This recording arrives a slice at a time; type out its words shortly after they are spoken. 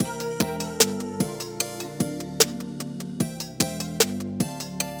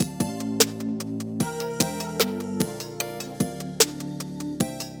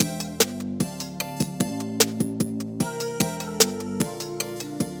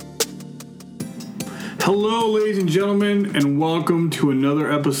Hello, ladies and gentlemen, and welcome to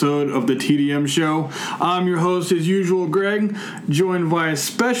another episode of the TDM Show. I'm your host, as usual, Greg, joined by a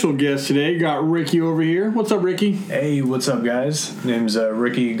special guest today. Got Ricky over here. What's up, Ricky? Hey, what's up, guys? Name's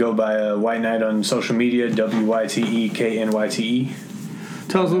Ricky. Go by White Knight on social media, WYTEKNYTE.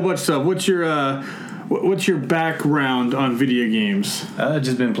 Tell us a little about yourself. What's your background on video games? I've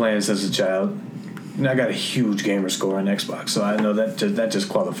just been playing since a child. And I got a huge gamer score on Xbox, so I know that just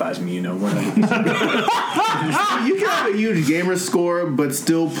qualifies me, 100%. You can have a huge gamer score, but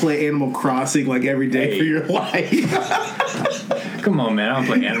still play Animal Crossing like every day for your life. Come on, man. I don't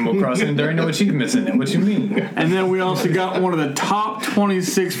play Animal Crossing. There ain't no achievements in it. What you mean? And then we also got one of the top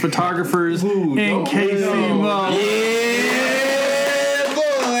 26 photographers in KC Mo.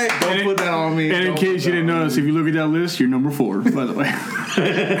 Don't put that on me. And in case you didn't notice, if you look at that list, you're number 4, by the way.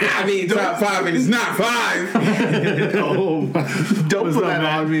 I mean, top 5, and it's not 5. Don't put that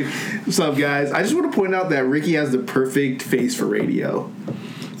on me. What's up, guys? I just want to point out that Ricky has the perfect face for radio.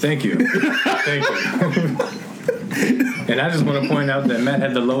 Thank you. Thank you. And I just want to point out that Matt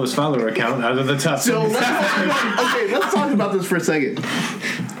had the lowest follower count out of the top. So let's talk about this for a second.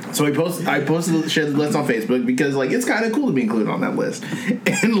 So I shared the list on Facebook because it's kind of cool to be included on that list.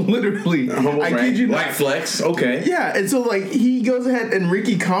 And literally, I kid you not, like flex, okay. Yeah, and so he goes ahead and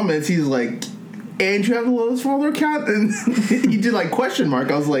Ricky comments, he's like, and you have the lowest follower count? And he did question mark.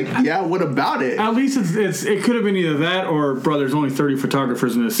 I was like, yeah, what about it? At least it could have been either that or, bro, there's only 30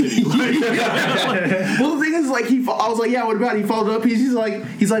 photographers in the city. Well, the thing is, I was like, yeah, what about it? He followed up. He's like,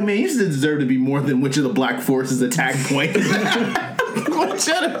 man, you deserve to be more than which of the Black Force's attack point. Which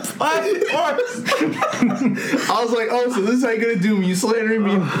of the Black Force? I was like, oh, so this is how you're going to do me. You slandering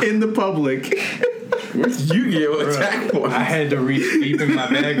me in the public. Where's Yu-Gi-Oh attack point? I had to reach deep in my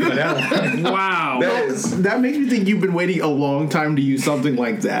bag for that one. Wow. That makes me think you've been waiting a long time to use something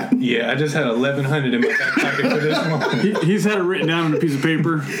like that. Yeah, I just had 1,100 in my back pocket for this one. He's had it written down on a piece of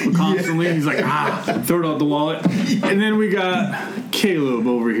paper constantly. Yeah. He's like, throw it out the wallet. And then we got Caleb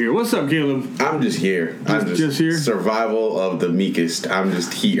over here. What's up, Caleb? I'm just here. I'm just here? Survival of the meekest. I'm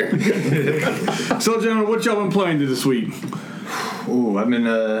just here. So, gentlemen, what y'all been playing this week? Ooh, I've been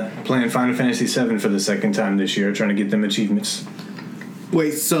playing Final Fantasy VII for the second time this year, trying to get them achievements.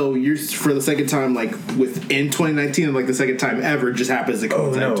 Wait, so you're for the second time, within 2019, and the second time ever, just happens to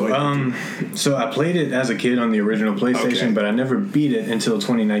coincide? Oh no! So I played it as a kid on the original PlayStation, but I never beat it until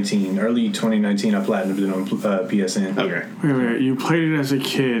 2019. Early 2019, I platinumed it on PSN. Okay. Wait, you played it as a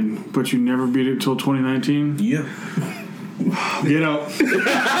kid, but you never beat it until 2019? Yeah. Get out.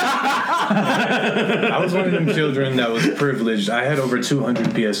 I was one of them children that was privileged. I had over 200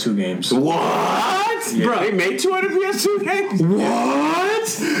 PS2 games. What? Yeah. Bro, they made 200 PS2 games?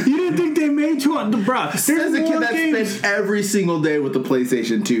 What? You didn't think they made 200? Bro, There's a kid that spent every single day with the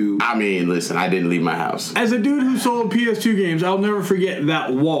PlayStation 2. I mean, listen, I didn't leave my house. As a dude who sold PS2 games, I'll never forget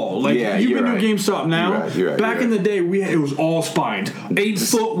that wall. You've been to GameStop now. You're right, Back in the day, it was all spined. 8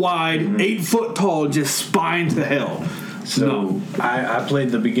 foot wide, 8 foot tall, just spined to hell. So I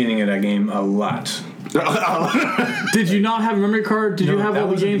played the beginning of that game a lot. Did you not have a memory card? Did you have all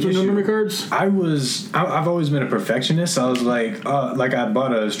the games with no memory cards? I've always been a perfectionist. So I was like I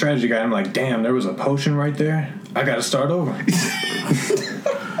bought a strategy guide. I'm like, damn, there was a potion right there. I got to start over.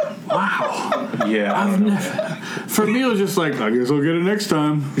 Wow. Yeah. I've never. For me, it was just I guess I'll get it next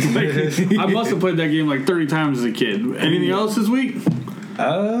time. I must have played that game 30 times as a kid. Anything else this week?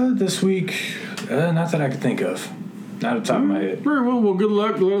 This week, not that I could think of. Not off the top of my head. Very well. Well, good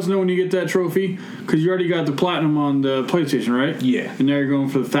luck. Let us know when you get that trophy, because you already got the platinum on the PlayStation, right? Yeah. And now you're going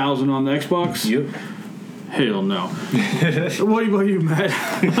for the 1,000 on the Xbox? Yep. Hell no. What about you, Matt?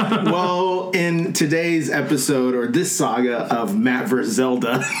 Well, in today's episode, or this saga of Matt vs.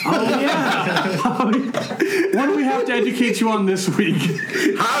 Zelda. Oh, yeah. What do we have to educate you on this week?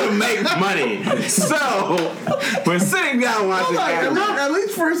 How to make money. So, we're sitting down watching At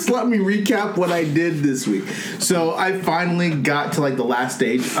least first let me recap what I did this week. So I finally got to the last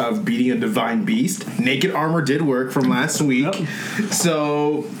stage of beating a divine beast. Naked armor did work from last week. Yep.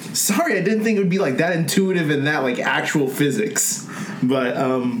 So sorry, I didn't think it would be that intuitive and that actual physics. But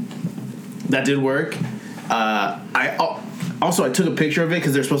that did work. I took a picture of it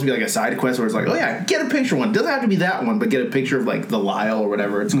because there's supposed to be a side quest where it's oh yeah, get a picture one. Doesn't have to be that one, but get a picture of the Lyle or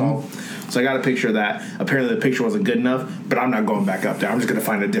whatever it's called. So I got a picture of that. Apparently the picture wasn't good enough, but I'm not going back up there. I'm just gonna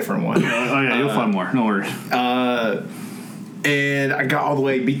find a different one. Oh yeah, you'll find more. No worries. And I got all the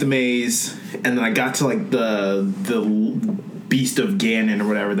way, beat the maze, and then I got to the beast of Ganon or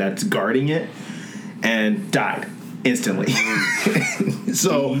whatever that's guarding it, and died instantly.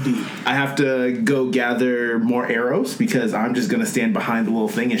 So I have to go gather more arrows because I'm just gonna stand behind the little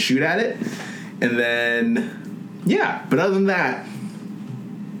thing and shoot at it. And then, yeah. But other than that,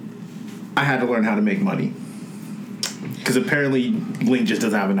 I had to learn how to make money. Because apparently Link just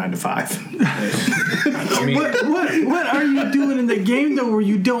doesn't have a 9 to 5. I mean, What are you doing in the game though where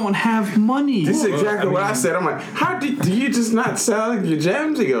you don't have money? This is exactly what I said. I'm like, how do you just not sell your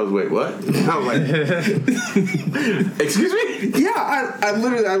gems? He goes, wait, what? I'm like, excuse me? Yeah, I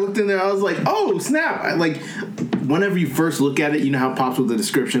literally looked in there. I was like, oh snap! Whenever you first look at it, you know how it pops with the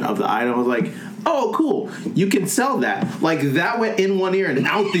description of the item. I was like, oh cool, you can sell that. Like that went in one ear and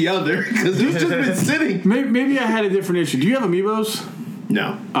out the other because it's just been sitting. Maybe I had a different issue. Do you have amiibos?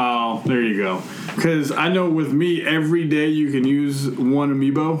 No. Oh, there you go. Because I know with me, every day you can use one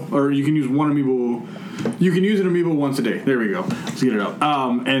amiibo, or you can use one amiibo. You can use an amiibo once a day. There we go. Let's get it up.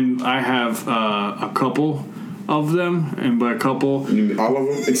 And I have a couple of them, and by a couple, You mean all of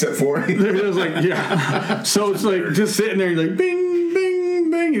them except for? there's like, yeah. So it's like just sitting there, you're like, bing, bing,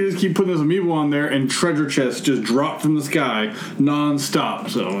 bing. You just keep putting this amiibo on there, and treasure chests just drop from the sky non-stop.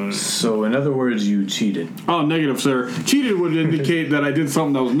 so in other words, you cheated. Oh, negative, sir. Cheated would indicate that I did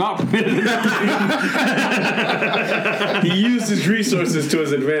something that was not permitted. He used his resources to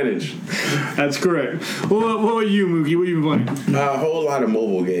his advantage. That's correct. What about you, Mookie? What have you been playing? A whole lot of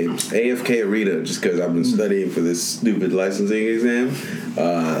mobile games. AFK Arena, just because I've been studying for this stupid licensing exam.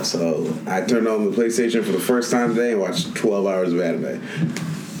 So I turned on the PlayStation for the first time today and watched 12 hours of anime.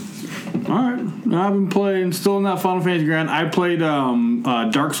 All right. I've been playing, still in that Final Fantasy Grand. I played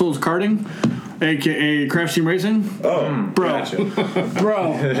Dark Souls Karting, a.k.a. Crash Team Racing. Oh, Bro. gotcha.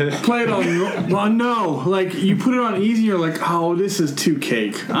 Bro, play it on no. Like, you put it on easy, you're like, oh, this is too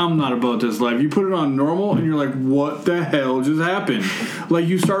cake. I'm not about this life. You put it on normal, and you're like, what the hell just happened? Like,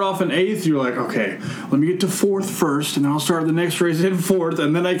 you start off in 8th, you're like, okay, let me get to 4th first, and I'll start the next race in 4th,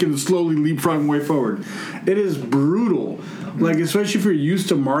 and then I can slowly leapfrog my way forward. It is brutal. Like, especially if you're used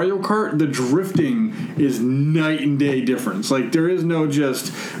to Mario Kart, the drifting is night and day difference. Like, there is no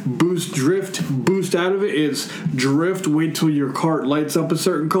just boost, drift, boost out of it. It's drift, wait till your cart lights up a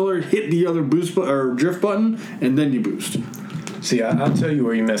certain color, hit the other boost or drift button, and then you boost. See, I'll tell you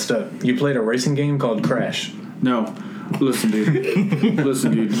where you messed up. You played a racing game called Crash. No. Listen, dude.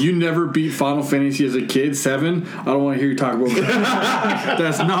 Listen, dude. You never beat Final Fantasy as a kid, 7. I don't want to hear you talk about that.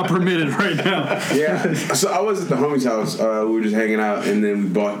 That's not permitted right now. Yeah. So I was at the homie's house. We were just hanging out, and then we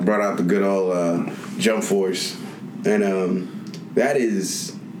brought out the good old Jump Force. And that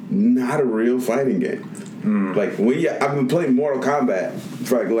is not a real fighting game. Like, I've been playing Mortal Kombat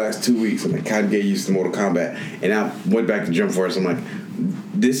for like the last 2 weeks. I'm like, kind of get used to Mortal Kombat. And I went back to Jump Force. I'm like,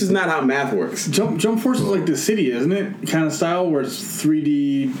 this is not how math works. Jump Force is like the city, isn't it? Kind of style where it's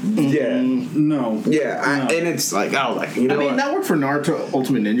 3D. Yeah. No. Yeah. And it's like, I was like, you know what? That worked for Naruto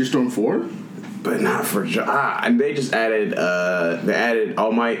Ultimate Ninja Storm 4. But not for and they just added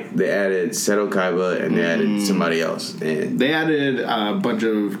All Might, they added Seto Kaiba, and they added somebody else. And They added a bunch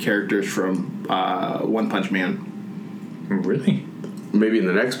of characters from One Punch Man. Really? maybe in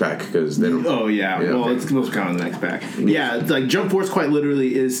the next pack because they don't. Oh yeah, well it's those kind of the next pack. Yeah, it's like Jump Force quite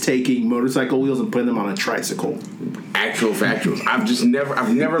literally is taking motorcycle wheels and putting them on a tricycle. Actual factuals.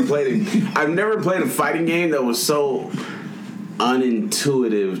 I've never played a fighting game that was so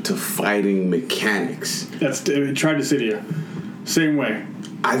unintuitive to fighting mechanics. That's tried to sit here. Same way.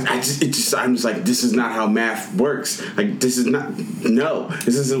 I'm just like, this is not how math works. Like, this is not. No,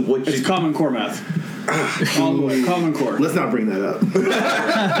 this isn't what. It's Common Core math. All the way, Common Core. Let's not bring that up.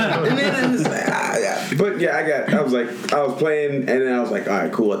 And then it's but yeah, I was playing, and then I was like, all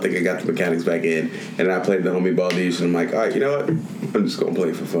right, cool. I think I got the mechanics back in, and then I played the homie Baldish, and I'm like, all right, you know what? I'm just gonna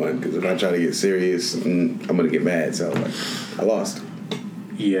play for fun because if I try to get serious, I'm gonna get mad. So I lost.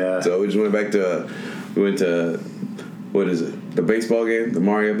 Yeah. So we went to what is it? The baseball game, the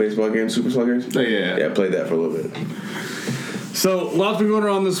Mario baseball game, Super Sluggers. Oh, yeah. Yeah, I played that for a little bit. So, lots been going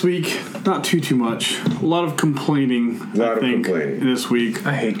on this week. Not too much. A lot of complaining. This week.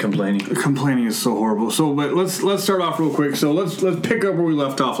 I hate complaining. Complaining is so horrible. So, but let's start off real quick. So let's pick up where we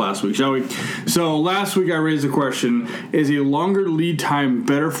left off last week, shall we? So last week I raised the question: is a longer lead time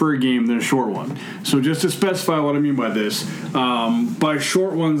better for a game than a short one? So just to specify what I mean by this, by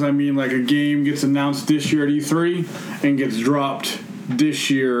short ones I mean like a game gets announced this year at E3 and gets dropped this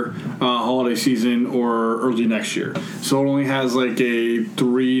year, holiday season, or early next year. So it only has like a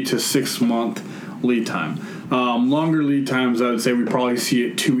 3 to 6 month lead time. Longer lead times, I would say we probably see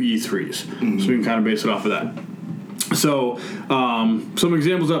it 2 E3s. So we can kind of base it off of that. So some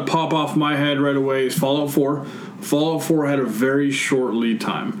examples that pop off my head right away is Fallout 4. Fallout 4 had a very short lead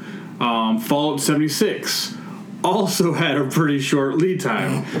time. Fallout 76 also had a pretty short lead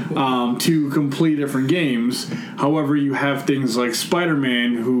time to complete different games. However, you have things like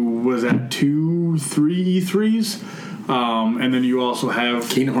Spider-Man, who was at 2-3 E3s. And then you also have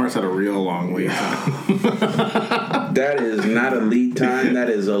Kingdom Hearts had a real long lead time. That is not a lead time. That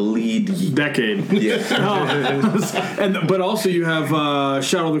is a lead decade. Yeah. But also you have not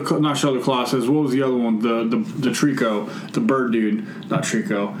Shadow of the Colossus. What was the other one? The Trico, the bird dude, not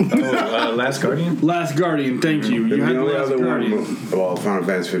Trico. Last Guardian. Last Guardian. Thank you. You had the only Last other Guardian. one. Well, Final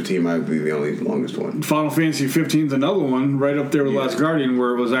Fantasy 15 might be the only longest one. Final Fantasy 15 is another one right up there with Last Guardian,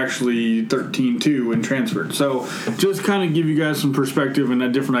 where it was actually 13-2 and transferred. So just kind of give you guys some perspective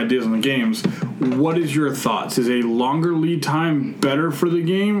and different ideas on the games. What is your thoughts? Is a longer lead time better for the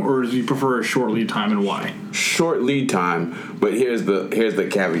game, or do you prefer a short lead time, and why? Short lead time, but here's the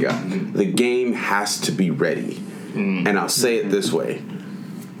caveat: the game has to be ready. And I'll say it this way: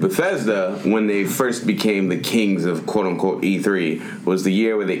 Bethesda, when they first became the kings of quote unquote E3, was the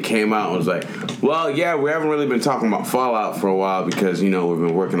year where they came out and was like, well, yeah, we haven't really been talking about Fallout for a while because, we've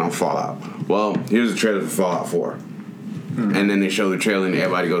been working on Fallout. Well, here's the trailer for Fallout 4. And then they show the trailer and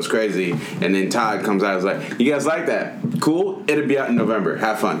everybody goes crazy. And then Todd comes out and is like, you guys like that? Cool. It'll be out in November.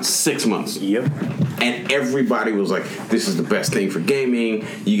 Have fun. 6 months. Yep. And everybody was like, this is the best thing for gaming.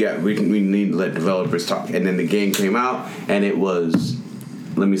 We need to let developers talk. And then the game came out and it was,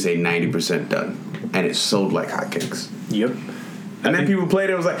 let me say, 90% done. And it sold like hotcakes. Yep. And then people played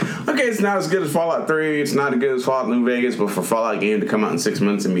it. It was like, okay, it's not as good as Fallout 3. It's not as good as Fallout New Vegas. But for Fallout game to come out in 6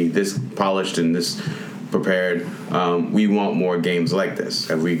 months and be this polished and this prepared, we want more games like this.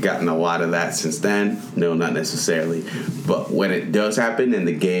 Have we gotten a lot of that since then? No, not necessarily. But when it does happen and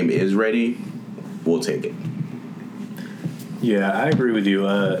the game is ready, we'll take it. Yeah, I agree with you,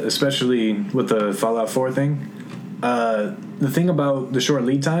 especially with the Fallout 4 thing. The thing about the short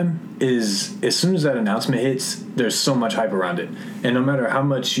lead time is as soon as that announcement hits, there's so much hype around it. And no matter how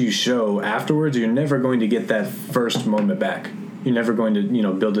much you show afterwards, you're never going to get that first moment back. You're never going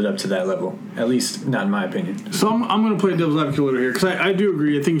to, build it up to that level. At least not in my opinion. So I'm going to play devil's advocate a little here, because I do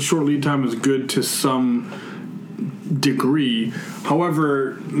agree. I think short lead time is good to some degree.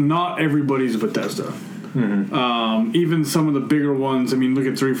 However, not everybody's Bethesda. Mm-hmm. Even some of the bigger ones, look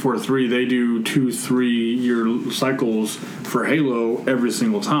at 343. They do 2-3 year cycles for Halo every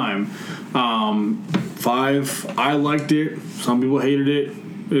single time. 5, I liked it. Some people hated it.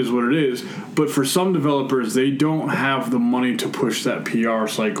 It is what it is. But for some developers, they don't have the money to push that PR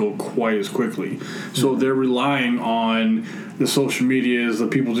cycle quite as quickly. So they're relying on the social medias, the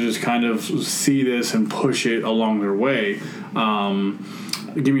people to just kind of see this and push it along their way.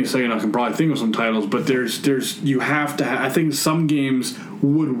 Give me a second, I can probably think of some titles, but there's you have to I think some games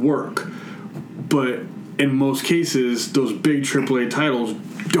would work, but in most cases those big AAA titles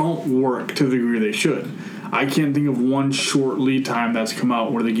don't work to the degree they should. I can't think of one short lead time that's come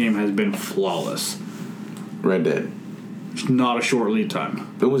out where the game has been flawless. Red Dead. It's not a short lead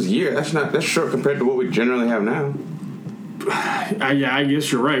time. It was a year. That's short compared to what we generally have now. I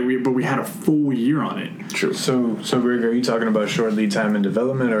guess you're right. But we had a full year on it. True. So Greg, are you talking about short lead time in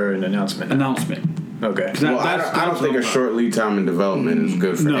development or an announcement? Okay. Well, I don't think a short lead time in development is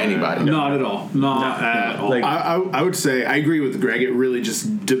good for anybody. Not at all. Not at all. Like, I would say I agree with Greg. It really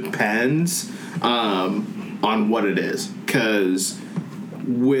just depends on what it is. Because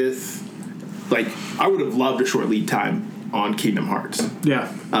with, I would have loved a short lead time on Kingdom Hearts.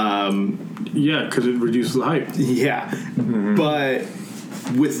 Yeah. Yeah, because it reduces the hype. Yeah. Mm-hmm. But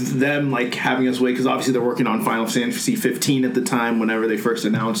with them having us wait, because obviously they're working on Final Fantasy 15 at the time whenever they first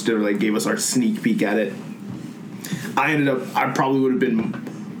announced it or gave us our sneak peek at it. I'm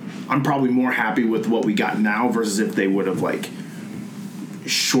probably more happy with what we got now versus if they would have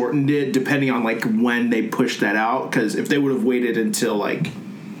shortened it depending on when they pushed that out. Because if they would have waited until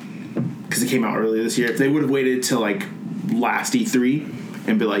because it came out earlier this year, if they would have waited till last E3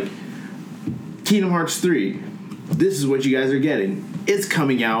 and be like, Kingdom Hearts 3, this is what you guys are getting. It's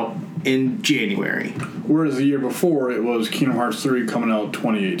coming out in January. Whereas the year before, it was Kingdom Hearts 3 coming out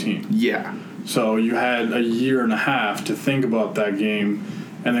 2018. Yeah. So you had a year and a half to think about that game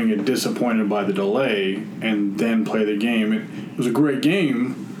and then get disappointed by the delay and then play the game. It was a great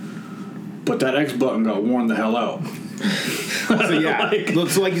game, but that X button got worn the hell out. So yeah,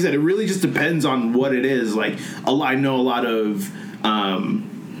 so like you said, it really just depends on what it is. I know a lot of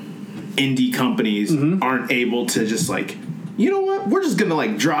indie companies aren't able to just you know what, we're just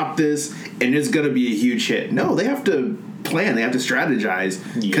gonna drop this and it's gonna be a huge hit. No, they have to plan, they have to strategize,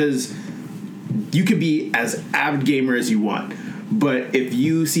 because you can be as avid gamer as you want, but if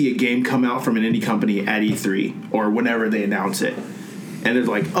you see a game come out from an indie company at E3 or whenever they announce it and it's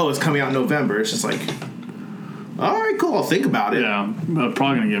oh, it's coming out in November, it's just All right, cool. I'll think about it. Yeah,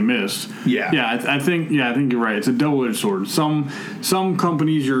 probably gonna get missed. Yeah. I think you're right. It's a double-edged sword. Some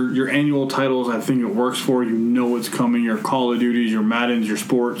companies, your annual titles, I think it works for. You know it's coming. Your Call of Duties, your Maddens, your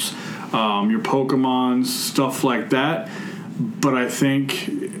sports, your Pokemons, stuff like that. But I think,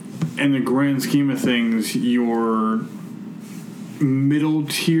 in the grand scheme of things, your middle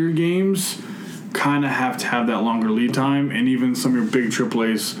tier games kind of have to have that longer lead time, and even some of your big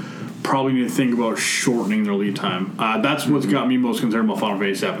AAAs probably need to think about shortening their lead time. That's what's got me most concerned about Final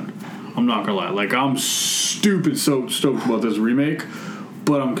Fantasy VII. I'm not gonna lie. Like, I'm stoked about this remake,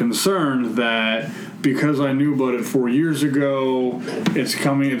 but I'm concerned that because I knew about it 4 years ago, it's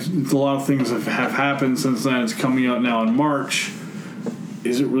coming. It's a lot of things have happened since then. It's coming out now in March.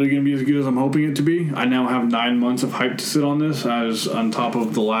 Is it really going to be as good as I'm hoping it to be? I now have 9 months of hype to sit on this, as on top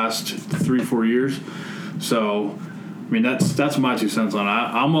of the last 3-4 years. So, I mean, that's my 2 cents on it.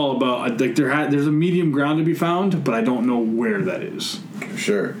 I'm all about, like, there's a medium ground to be found, but I don't know where that is.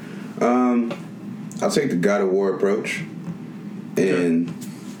 Sure. I'll take the God of War approach. And,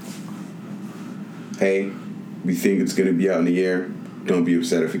 hey, we think it's going to be out in a year. Don't be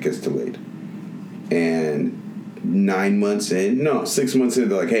upset if it gets delayed. And 9 months in, no, 6 months in,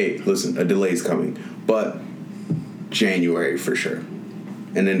 they're like, hey, listen, a delay's coming. But January for sure.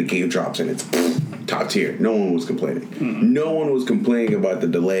 And then the game drops and it's top tier. No one was complaining. Mm-hmm. No one was complaining about the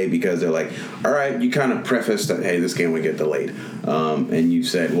delay because they're like, all right, you kind of prefaced that, hey, this game will get delayed. And you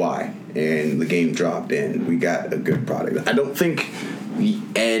said why. And the game dropped and we got a good product. I don't think,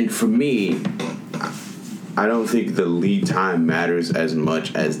 and for me, I don't think the lead time matters as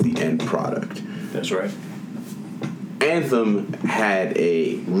much as the end product. That's right. Anthem had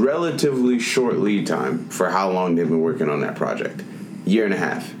a relatively short lead time for how long they've been working on that project. 1.5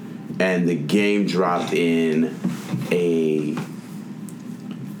 years. And the game dropped in a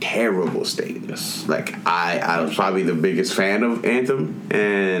terrible state. Yes. Like, I was probably the biggest fan of Anthem,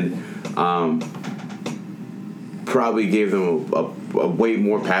 and probably gave them a way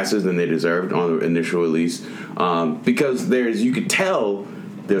more passes than they deserved on the initial release, because you could tell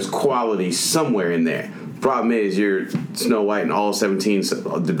there's quality somewhere in there. Problem is, you're Snow White and all 17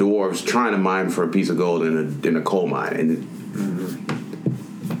 the dwarves trying to mine for a piece of gold in a coal mine, and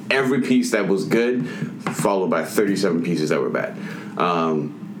every piece that was good followed by 37 pieces that were bad.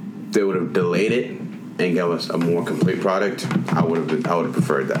 They would have delayed it and gave us a more complete product. I would have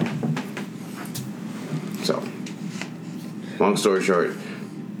preferred that. So, long story short,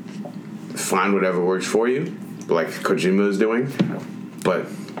 find whatever works for you, like Kojima is doing, but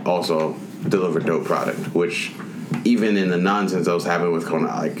also deliver dope product, which even in the nonsense that was happening with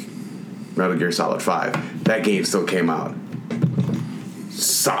like Metal Gear Solid 5, that game still came out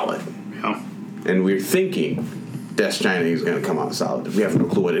solid. Yeah. And we're thinking Death Stranding is going to come out solid. We have no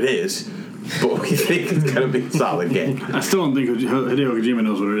clue what it is, but we think it's going to be a solid game. I still don't think Hideo Kojima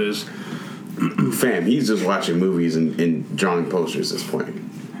knows what it is. Fam, he's just watching movies and drawing posters at this point.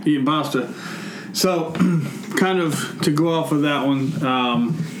 Eating pasta. So, kind of to go off of that one,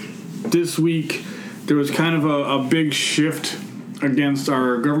 this week there was kind of a big shift against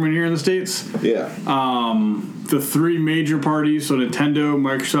our government here in the States. Yeah. The 3 major parties, so Nintendo,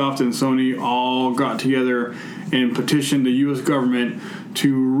 Microsoft, and Sony, all got together and petitioned the U.S. government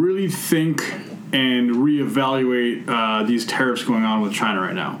to really think and reevaluate these tariffs going on with China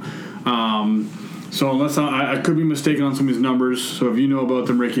right now. So unless I could be mistaken on some of these numbers, so if you know about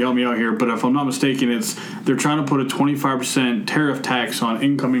them, Ricky, help me out here. But if I'm not mistaken, they're trying to put a 25% tariff tax on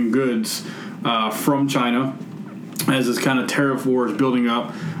incoming goods from China, as this kind of tariff war is building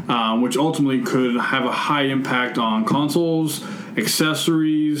up, which ultimately could have a high impact on consoles,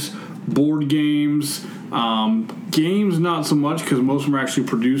 accessories, board games. Games not so much, because most of them are actually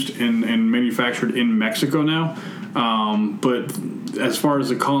produced and manufactured in Mexico now. But as far as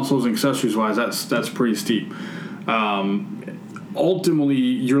the consoles and accessories wise, that's pretty steep. Ultimately,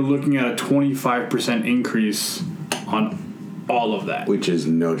 you're looking at a 25% increase on all of that, which is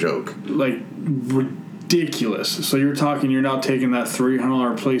no joke. Like, ridiculous. So you're now taking that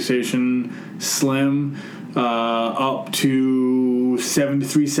 $300 PlayStation Slim up to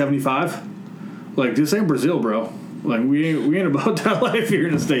 $73.75. Like, this ain't Brazil, bro. Like, we ain't about that life here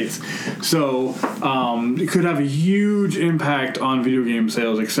in the States. So it could have a huge impact on video game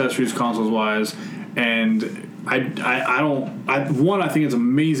sales, accessories, consoles wise. And I think it's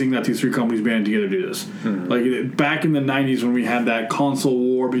amazing that these 3 companies banded together to do this. Mm-hmm. Like, back in the 90s when we had that console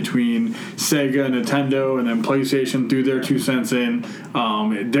war between Sega and Nintendo, and then PlayStation threw their 2 cents in,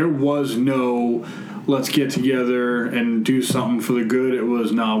 there was no let's get together and do something for the good. It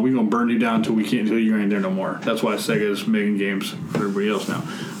was, no, we're going to burn you down until you ain't there no more. That's why Sega is making games for everybody else now.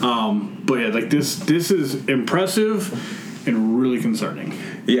 But yeah, like this is impressive and really concerning.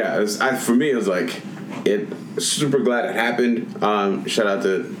 Yeah, for me, it was like, super glad it happened. Shout out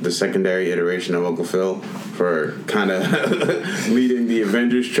to the secondary iteration of Uncle Phil for kind of leading the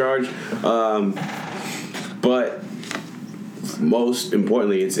Avengers charge. But most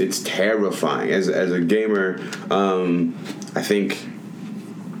importantly, it's terrifying. As a gamer, I think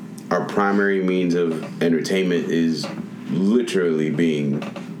our primary means of entertainment is literally being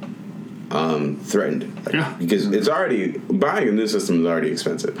threatened. Yeah. Because it's already, buying a new system is already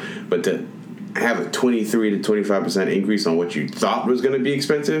expensive. But to have a 23 to 25% increase on what you thought was going to be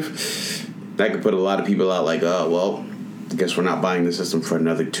expensive, that could put a lot of people out like, oh, well, I guess we're not buying the system for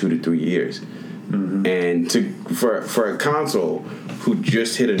another 2 to 3 years. Mm-hmm. And for a console who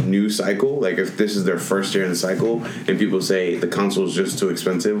just hit a new cycle, like if this is their first year in the cycle and people say the console is just too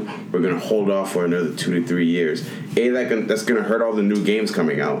expensive, we're going to hold off for another 2 to 3 years. A, that's going to hurt all the new games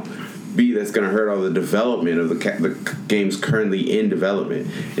coming out. B, that's going to hurt all the development of the games currently in development.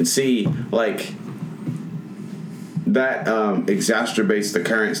 And C, like, that exacerbates the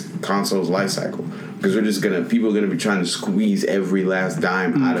current console's life cycle. Because people are going to be trying to squeeze every last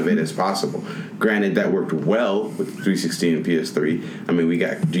dime out of it as possible. Granted, that worked well with 360 and PS3. I mean, we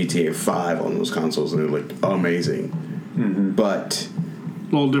got GTA 5 on those consoles, and it looked amazing. Mm-hmm. But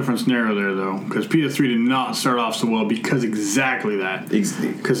a little different scenario there, though, because PS3 did not start off so well because exactly that.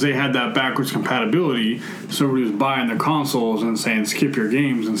 Because they had that backwards compatibility, so everybody was buying their consoles and saying skip your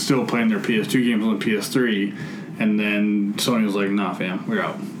games and still playing their PS2 games on the PS3. And then Sony was like, nah, fam, we're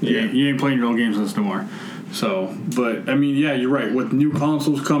out. Yeah. You ain't playing your own games with us no more. So, but, I mean, yeah, you're right. With new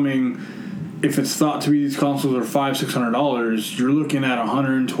consoles coming, if it's thought to be these consoles are $500-$600, you're looking at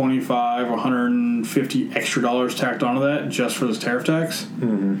 $125 or $150 extra dollars tacked onto that just for this tariff tax.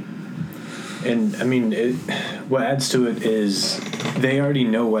 Mm-hmm. And, I mean, what adds to it is they already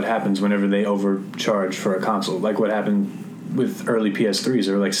know what happens whenever they overcharge for a console. Like what happened with early PS3s,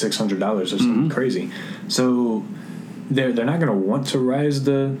 they were like $600 or something crazy. So they're not going to want to rise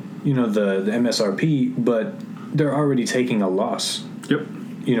the MSRP, but they're already taking a loss. Yep.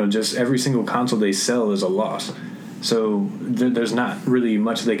 Just every single console they sell is a loss. So there's not really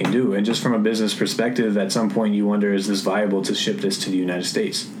much they can do. And just from a business perspective, at some point you wonder, is this viable to ship this to the United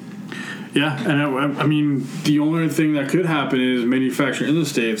States? Yeah, and I mean, the only thing that could happen is manufacturing in the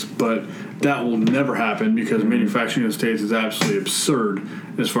States, but that will never happen because manufacturing in the States is absolutely absurd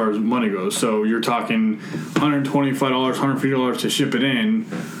as far as money goes. So you're talking $125, $150 to ship it in,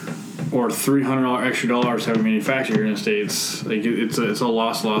 or $300 extra dollars to have it manufactured here in the States. Like it's a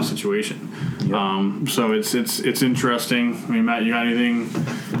loss situation. Yep. So it's interesting. I mean, Matt, you got anything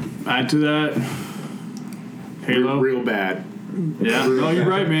to add to that? Halo? Real bad. Yeah, no, you're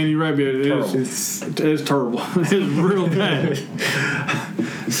right, man. You're right, man. It is terrible. It is real bad.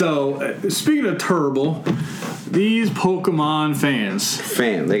 So, speaking of terrible, these Pokemon fans,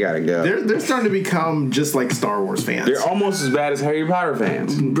 they gotta go. They're starting to become just like Star Wars fans. They're almost as bad as Harry Potter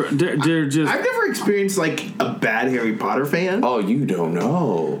fans. They're just. I've never experienced like a bad Harry Potter fan. Oh, you don't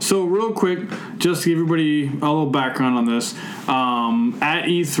know. So, real quick, just to give everybody a little background on this, at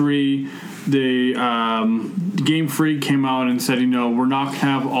E3. The Game Freak came out and said, we're not going to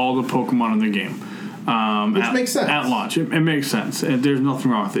have all the Pokemon in the game. Which makes sense. At launch. It makes sense. There's nothing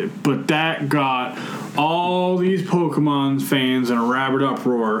wrong with it. But that got all these Pokemon fans in a rabid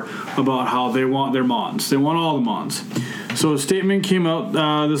uproar about how they want their Mons. They want all the Mons. So a statement came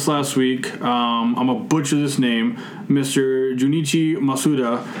out this last week. I'm going to butcher this name. Mr. Junichi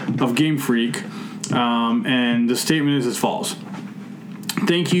Masuda of Game Freak. And the statement is as follows.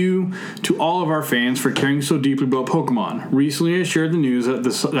 Thank you to all of our fans for caring so deeply about Pokemon. Recently, I shared the news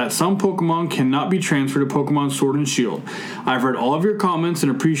that some Pokemon cannot be transferred to Pokemon Sword and Shield. I've read all of your comments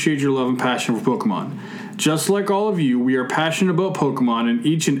and appreciate your love and passion for Pokemon. Just like all of you, we are passionate about Pokemon, and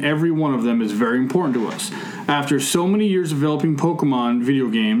each and every one of them is very important to us. After so many years of developing Pokemon video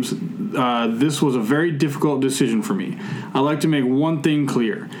games, this was a very difficult decision for me. I'd like to make one thing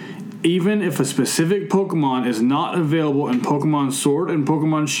clear. Even if a specific Pokemon is not available in Pokemon Sword and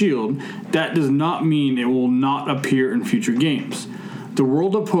Pokemon Shield, that does not mean it will not appear in future games. The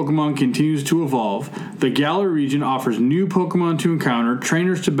world of Pokemon continues to evolve. The Galar region offers new Pokemon to encounter,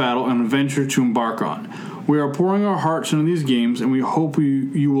 trainers to battle, and adventures to embark on. We are pouring our hearts into these games, and we hope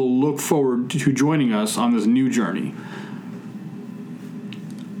you will look forward to joining us on this new journey.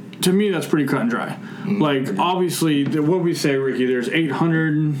 to me, that's pretty cut and dry. Like, obviously, what we say, Ricky, there's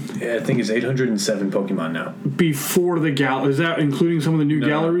 800... Yeah, I think it's 807 Pokemon now. Before the Galar... Is that including some of the new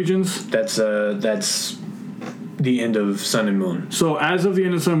Galar regions? That's the end of Sun and Moon. So, as of the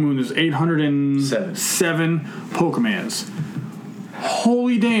end of Sun and Moon, there's 807 Pokemons.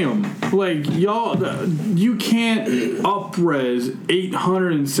 Holy damn. Like, y'all... You can't up-res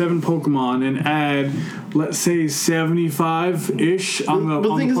 807 Pokemon and add... Let's say 75-ish on the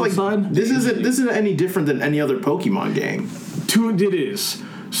plus side. This isn't any different than any other Pokemon game. It is.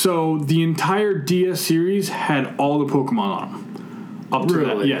 So the entire DS series had all the Pokemon on them. Up to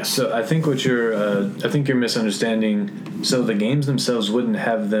that, yes. So I think you're misunderstanding. So the games themselves wouldn't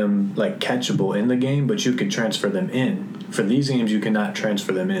have them like catchable in the game, but you could transfer them in. For these games, you cannot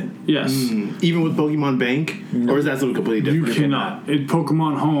transfer them in. Yes. Even with Pokemon Bank? No. Or is that something completely different? You cannot.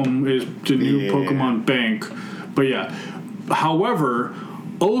 Pokemon Home is the new Pokemon Bank. But yeah. However,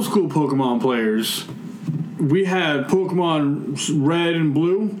 old school Pokemon players, we had Pokemon Red and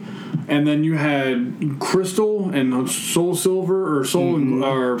Blue, and then you had Crystal and Soul Silver or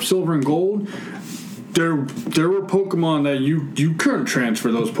Silver and Gold. There were Pokemon that you couldn't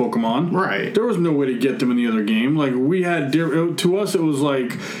transfer those Pokemon. Right. There was no way to get them in the other game. Like, we had... To us, it was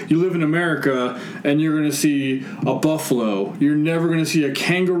like, you live in America, and you're going to see a buffalo. You're never going to see a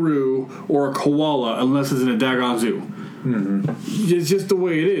kangaroo or a koala unless it's in a daggone zoo. Mm-hmm. It's just the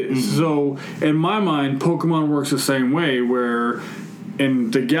way it is. Mm-hmm. So, in my mind, Pokemon works the same way, where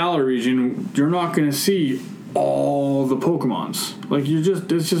in the Galar region, you're not going to see all the Pokemons. Like,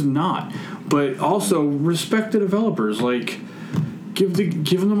 it's just not. But also, respect the developers. Like, give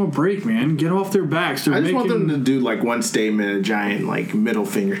them a break, man. Get off their backs. I just want them to do like one statement, a giant like middle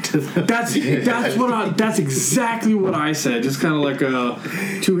finger to them. That's exactly what I said. Just kind of like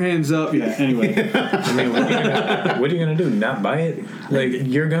two hands up. Yeah. Anyway, I mean, what are you gonna do? Not buy it? Like,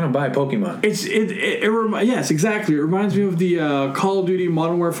 you're gonna buy Pokemon. Yes, exactly. It reminds me of the Call of Duty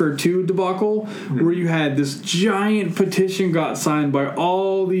Modern Warfare 2 debacle, where you had this giant petition got signed by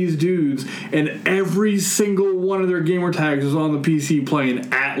all these dudes, and every single one of their gamer tags was on the PC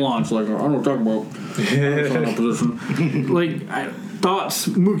playing at launch. Like, I don't know what I'm talking about. Position. Like, thoughts,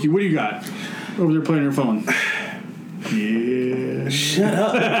 Mookie? What do you got over there playing your phone? Yeah. Shut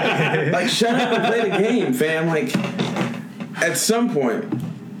up. Like, shut up and play the game, fam. Like, at some point,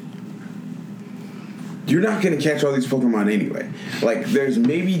 you're not going to catch all these Pokemon anyway. Like, there's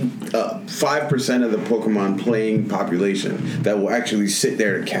maybe 5% of the Pokemon playing population that will actually sit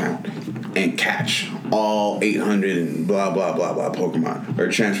there to count and catch all 800 and blah, blah, blah, blah Pokemon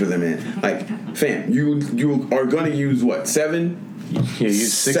or transfer them in. Like, fam, you are going to use, what, 7? Yeah,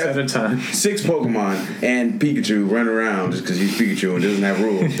 use 6 at a time. 6 Pokemon and Pikachu run around just because he's Pikachu and doesn't have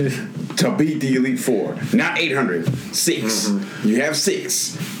rules to beat the Elite Four. Not 800. 6. Mm-hmm. You have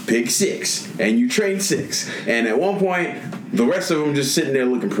 6. Pick 6. And you train 6. And at one point, the rest of them just sitting there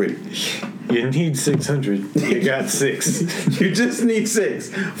looking pretty. You need 600. You got 6. You just need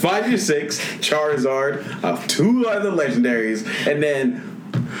 6. Find your 6. Charizard, 2 other legendaries, and then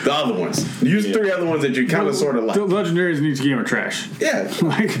the other ones. Use 3 other ones that you kind of sort of like. The legendaries in each game are trash. Yeah.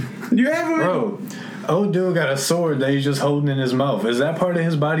 Like, you have a... Bro, old dude got a sword that he's just holding in his mouth. Is that part of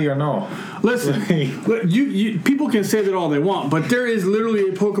his body or no? Listen, you people can say that all they want, but there is literally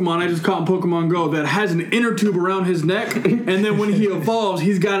a Pokemon I just caught in Pokemon Go that has an inner tube around his neck, and then when he evolves,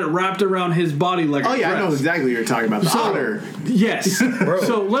 he's got it wrapped around his body like I know exactly what you're talking about. The otter. Yes.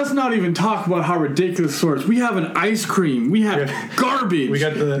 So let's not even talk about how ridiculous swords. We have an ice cream. We have garbage. We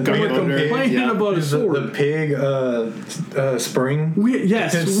got the complaining about a sword. The pig spring. We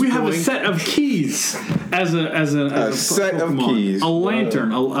have a set of keys as a set Pokemon. of keys. A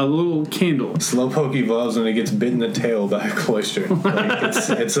lantern, a little candle. Slowpoke evolves when it gets bit in the tail by a cloister. Like,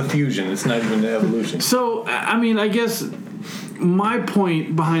 it's a fusion. It's not even an evolution. So, I mean, I guess my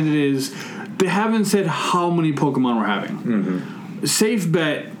point behind it is they haven't said how many Pokemon we're having. Mm-hmm. Safe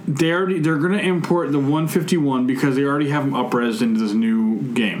bet they're going to import the 151 because they already have them up-resed into this new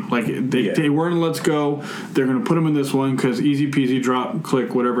game. Like, they were in Let's Go. They're going to put them in this one because easy peasy, drop,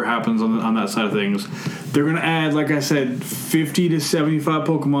 click, whatever happens on that side of things. They're going to add, like I said, 50 to 75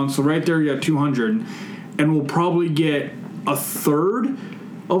 Pokemon. So right there you got 200. And we'll probably get a third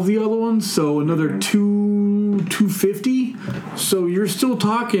of the other ones. So another 2 250. So you're still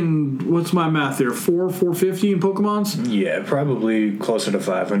talking, what's my math there? 450 in Pokemons? Yeah, probably closer to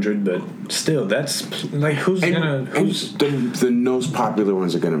 500, but still, that's like who's the most popular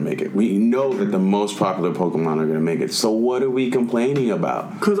ones are gonna make it. We know that the most popular Pokemon are gonna make it. So what are we complaining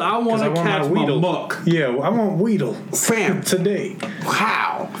about? Because I want to catch my Muck. Yeah, I want Weedle. Fam, Today.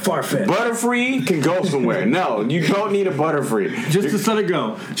 how? Far-fetched. Butterfree can go somewhere. No, you don't need a Butterfree. Just to let it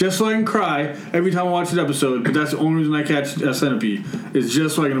go. Just so I can cry every time I watch an episode, but that's the only reason I catch a Centipede. Is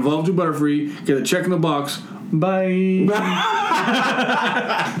just so I can evolve to Butterfree, get a check in the box. Bye.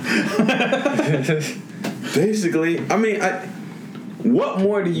 Basically, I mean, what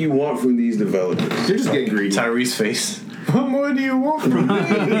more do you want from these developers? They're just getting greedy. Tyrese face. What more do you want from me?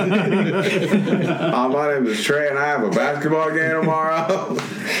 My name is Trey, and I have a basketball game tomorrow.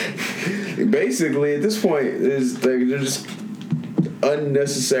 Basically, at this point, they're just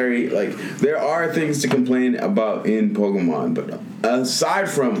unnecessary. Like, there are things to complain about in Pokemon, but aside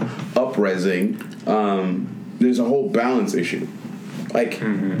from up-resing, there's a whole balance issue. Like,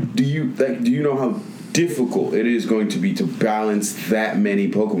 do you know how difficult it is going to be to balance that many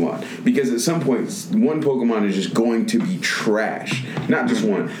Pokemon? Because at some point, one Pokemon is just going to be trash. Not just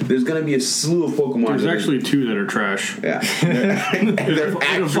one. There's going to be a slew of Pokemon. There's actually two that are trash. Yeah. They're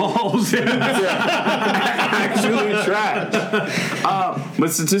actually trash. But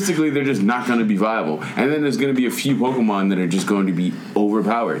statistically, they're just not going to be viable. And then there's going to be a few Pokemon that are just going to be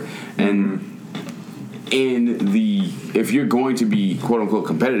overpowered. And if you're going to be quote unquote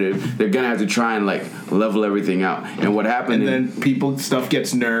competitive, they're gonna have to try and like level everything out. And what happened? And then stuff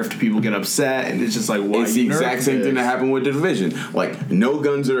gets nerfed. People get upset, and it's just like, why? It's the exact same thing that happened with the division. Like, no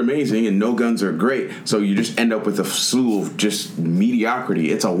guns are amazing and no guns are great, so you just end up with a slew of just mediocrity.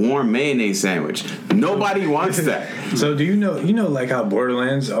 It's a warm mayonnaise sandwich. Nobody wants that. So do you know like how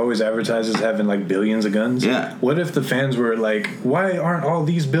Borderlands always advertises having like billions of guns? Yeah. What if the fans were like, why aren't all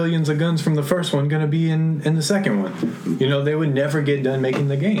these billions of guns from the first one gonna be in the second one? You know, they would never get done making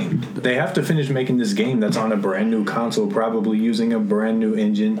the game. They have to finish making this game that's on a brand new console, probably using a brand new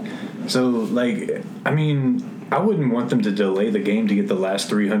engine. So, like, I mean, I wouldn't want them to delay the game to get the last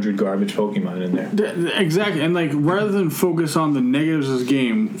 300 garbage Pokemon in there. Exactly. And, like, rather than focus on the negatives of this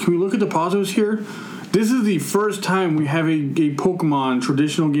game, can we look at the positives here? This is the first time we have a Pokemon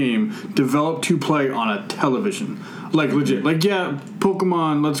traditional game developed to play on a television. Like, legit. Like, yeah,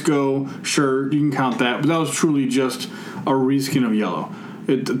 Pokemon Let's Go, sure, you can count that. But that was truly just a reskin of Yellow.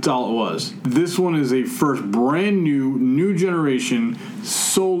 That's all it was. This one is a first brand new generation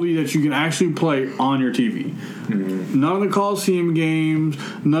solely that you can actually play on your TV. Mm-hmm. None of the Coliseum games,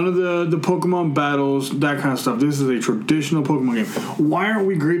 none of the Pokemon battles, that kind of stuff. This is a traditional Pokemon game. Why aren't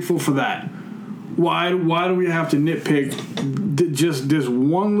we grateful for that? Why do we have to nitpick just this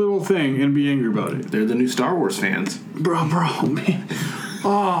one little thing and be angry about it? They're the new Star Wars fans. Bro, man.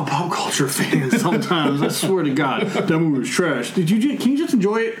 Oh, pop culture fans sometimes. I swear to God, that movie was trash. Can you just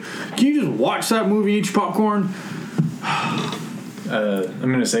enjoy it? Can you just watch that movie and eat your popcorn? I'm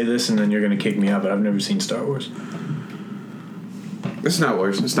going to say this and then you're going to kick me out, but I've never seen Star Wars. It's not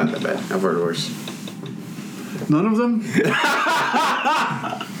worse. It's not that bad. I've heard worse. None of them?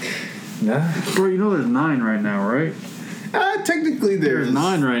 Nah. Bro, you know there's 9 right now, right? Technically, there's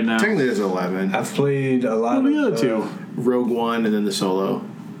 9 right now. Technically, there's 11. I've played a lot What are the of... other two? Rogue One and then the Solo.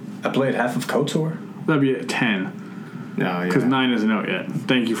 I played half of KOTOR. That'd be at 10. No, yeah. Because 9 isn't out yet.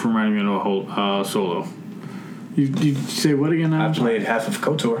 Thank you for reminding me of a whole Solo. You say what again now? I played half of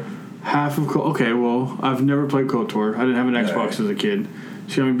KOTOR. Half of okay, well, I've never played KOTOR. I didn't have an Xbox as a kid.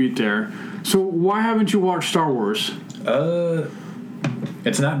 So you beat there. So why haven't you watched Star Wars?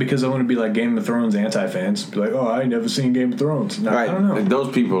 It's not because I want to be like Game of Thrones anti-fans. Be like, oh, I ain't never seen Game of Thrones. No, Right. I don't know. Like,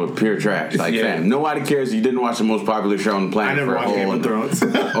 those people are pure trash. Like, Yeah. fam, nobody cares you didn't watch the most popular show on the planet. I never for a watched Game whole of Thrones.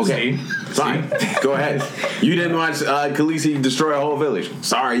 Okay, fine. Go ahead. You didn't watch Khaleesi destroy a whole village.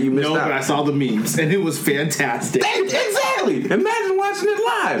 Sorry, you missed No, out. but I saw the memes, and it was fantastic. Exactly. Imagine watching it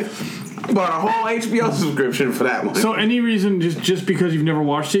live. I bought a whole HBO subscription for that one. So any reason just because you've never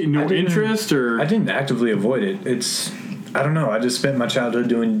watched it, no interest, or I didn't actively avoid it. It's... I don't know. I just spent my childhood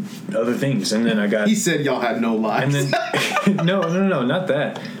doing other things, and then I got... He said y'all had no lives. And then... no, not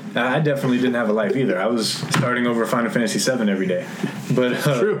that. I definitely didn't have a life either. I was starting over Final Fantasy VII every day. But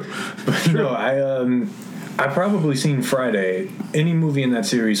True. No, I probably seen Friday, any movie in that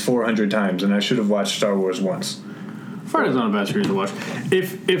series 400 times, and I should have watched Star Wars once. Friday's not a bad series to watch.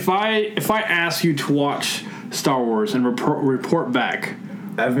 If I ask you to watch Star Wars and report back...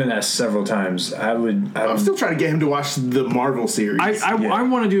 I've been asked several times. I'm still trying to get him to watch the Marvel series. I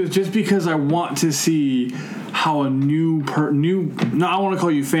want to do it just because I want to see how a new I want to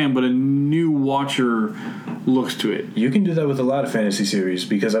call you fan, but a new watcher looks to it. You can do that with a lot of fantasy series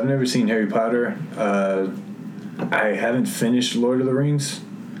because I've never seen Harry Potter. I haven't finished Lord of the Rings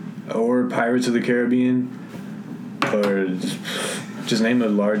or Pirates of the Caribbean or just name a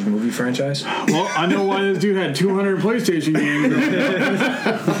large movie franchise. Well, I know why this dude had 200 PlayStation games.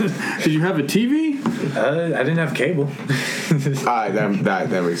 Did you have a TV? I didn't have cable. Alright,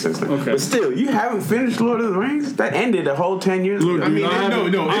 that makes sense. Okay. But still, you haven't finished Lord of the Rings? That ended a whole 10 years ago. Look, I mean, I it's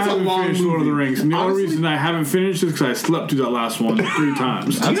a haven't long finished Lord of the movie. Rings. And the only Honestly- reason I haven't finished is because I slept through that last one 3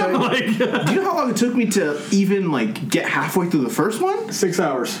 times. Do you know how long it took me to even like get halfway through the first one? 6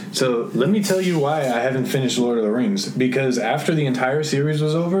 hours. So let me tell you why I haven't finished Lord of the Rings. Because after the entire series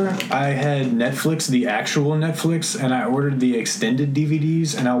was over, I had Netflix, the actual Netflix, and I ordered the extended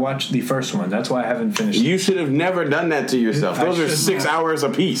DVDs, and I watched the first one. That's why I haven't finished. You should have never done that to yourself. I Those are should 6 hours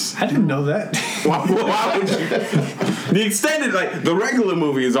apiece. I didn't know that. Why would you? The extended, like, the regular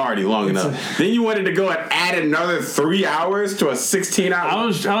movie is already long enough. Then you wanted to go and add another 3 hours to a 16-hour. I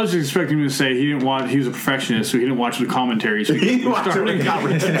was just expecting him to say he didn't watch. He was a perfectionist, so he didn't watch the commentaries. So He watched started- the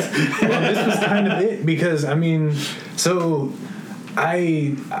commentary. Well, this was kind of it because I mean, so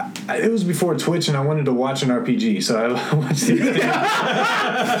I it was before Twitch and I wanted to watch an RPG, so I watched the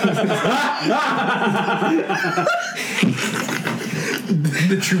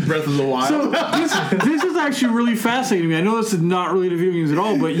The true Breath of the Wild. So this is actually really fascinating to me. I know this is not related to video games at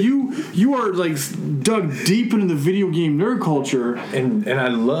all, but you are like dug deep into the video game nerd culture. and I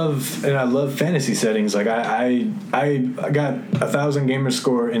love fantasy settings. Like I got 1,000 gamer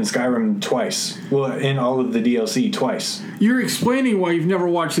score in Skyrim twice. Well, in all of the DLC twice. You're explaining why you've never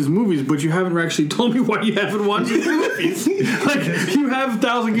watched his movies, but you haven't actually told me why you haven't watched his movies. Like you have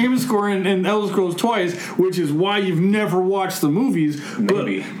 1,000 gamer score in Elder Scrolls twice, which is why you've never watched the movies.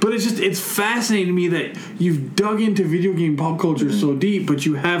 Maybe. But it's fascinating to me that you've dug into video game pop culture so deep, but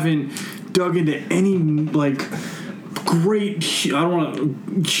you haven't dug into any like great, I don't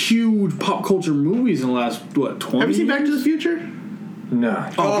want huge pop culture movies in the last 20 Have you seen Back to years? the Future? No.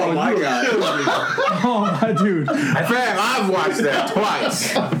 Oh my god. Oh my dude. Fam, I've watched that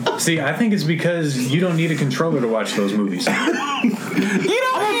twice. See, I think it's because you don't need a controller to watch those movies. You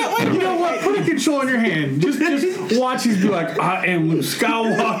know what? Put a control in your hand. Just watch these be like, I am Luke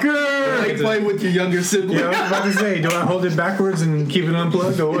Skywalker. Like playing with your younger sibling. Yeah, I was about to say, do I hold it backwards and keep it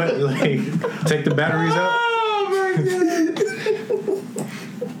unplugged or what? Like, take the batteries out? Oh my god.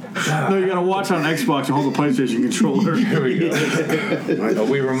 No, you gotta watch on Xbox and hold the PlayStation controller. Here we go. A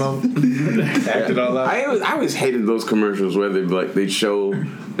Wii remote. Act it all out. I always hated those commercials where they show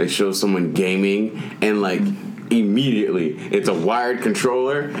someone gaming and like immediately it's a wired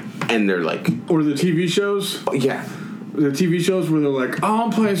controller and they're like, Or the TV shows. yeah. The TV shows where they're like, oh,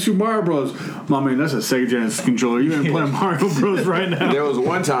 I'm playing Super Mario Bros. My man, that's a Sega Genesis controller. You ain't playing Mario Bros right now. There was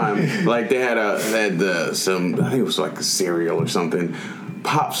one time like they had some, I think it was like a cereal or something.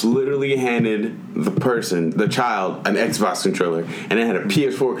 Pops literally handed the child, an Xbox controller, and it had a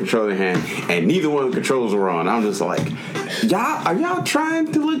PS4 controller in hand, and neither one of the controllers were on. I'm just like, are y'all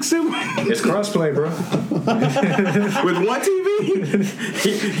trying to look super It's crossplay, bro. with one TV?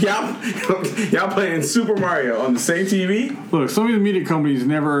 y'all playing Super Mario on the same TV? Look, some of the media companies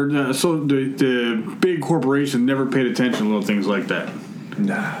never, so the big corporations never paid attention to little things like that.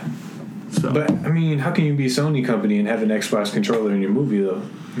 Nah. So. But, I mean, how can you be a Sony company and have an Xbox controller in your movie, though?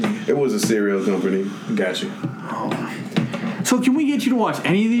 It was a cereal company. Got you. So can we get you to watch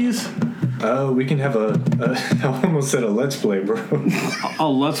any of these? We can have I almost said a Let's Play, bro.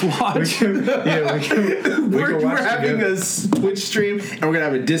 Let's watch. Yeah, we can We're watch having together. a Twitch stream and we're gonna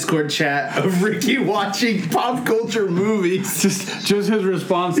have a Discord chat of Ricky watching pop culture movies. just his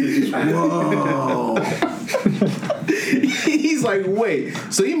responses. Whoa. He's like, wait,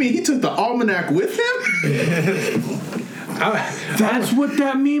 so you mean he took the almanac with him? That's what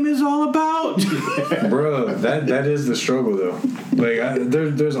that meme is all about. Bro, that is the struggle, though. Like,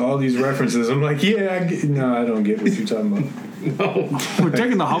 there's all these references. I'm like, yeah, I don't get what you're talking about. We're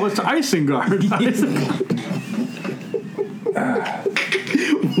taking the hobbits to Isengard.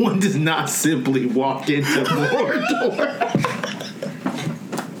 One does not simply walk into Mordor.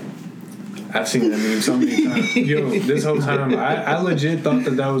 I've seen that meme so many times. Yo, this whole time, I legit thought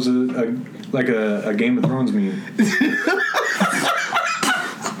that was a Game of Thrones meme.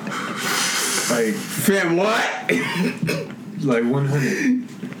 Like, Fam, what? like 100.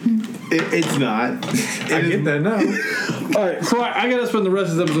 It's not. I get that now. All right, so I gotta spend the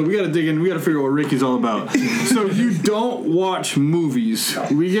rest of this episode. We gotta dig in. We gotta figure out what Ricky's all about. So you don't watch movies.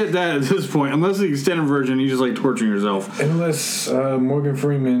 We get that at this point, unless the extended version. You just like torturing yourself. Unless Morgan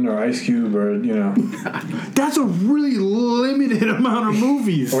Freeman or Ice Cube or That's a really limited amount of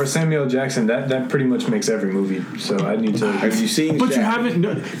movies. or Samuel Jackson. That pretty much makes every movie. So I need to. Have you seen? But Shaq? you haven't.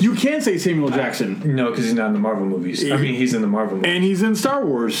 No, you can't say Samuel Jackson, No, because he's not in the Marvel movies. I mean, he's in the Marvel movies. and he's in Star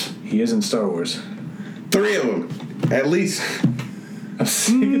Wars. He is in Star Wars. 3 of them, at least. I'm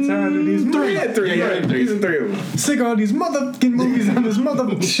sick and tired of these movies. Yeah, 3. Yeah, Yeah, he's in 3 of them. Sick of all these motherfucking movies on this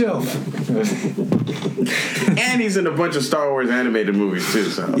motherfucking shelf. And he's in a bunch of Star Wars animated movies too.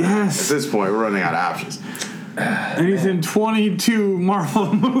 So Yes. at this point, we're running out of options. And he's in 22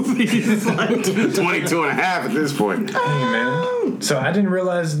 Marvel movies. Like, 22 and a half at this point. Hey, man. So I didn't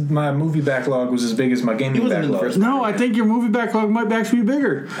realize my movie backlog was as big as my gaming wasn't in the backlog. first no, I think your movie backlog might actually be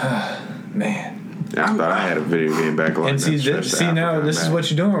bigger. Man. I thought I had a video game backlog. And see now, this is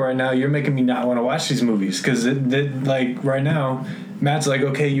what you're doing right now. You're making me not want to watch these movies because, like, right now, Matt's like,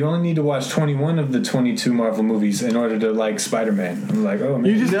 okay, you only need to watch 21 of the 22 Marvel movies in order to like Spider-Man. I'm like, oh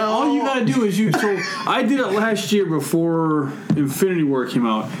man. You just all you gotta do is you. So I did it last year before Infinity War came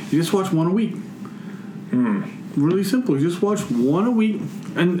out. You just watch one a week. Really simple. You just watch one a week,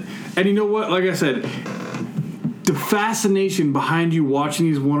 and you know what? Like I said, the fascination behind you watching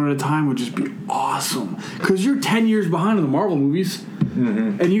these one at a time would just be awesome. Because you're 10 years behind in the Marvel movies,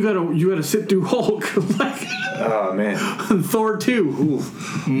 and you gotta sit through Hulk, like Oh man. Thor 2.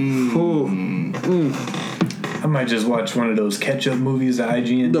 I might just watch one of those catch-up movies that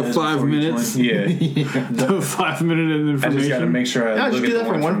IGN The does 5 before each minutes? one. Yeah. The 5 minute information. I just got to make sure I Yeah, look just at do the that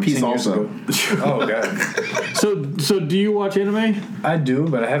for one One from Piece 10 years also. ago. Oh god. So do you watch anime? I do,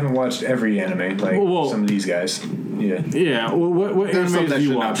 but I haven't watched every anime like Well, some of these guys. Yeah. Yeah. Well, what There's some anime that do you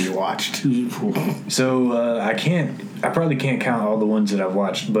should not watch? be watched. So I probably can't count all the ones that I've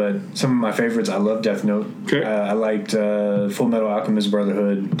watched, but some of my favorites. I love Death Note. Okay. I liked Full Metal Alchemist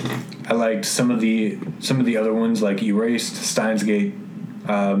Brotherhood. I liked some of the other ones like Erased, Steins Gate.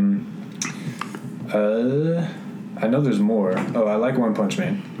 I know there's more. Oh, I like One Punch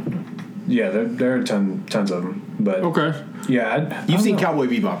Man. Yeah, there are tons of them. But Okay. yeah, You've seen Cowboy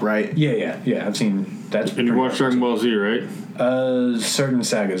Bebop, right? Yeah. I've seen that. And you watch Dragon Ball Z, right? Certain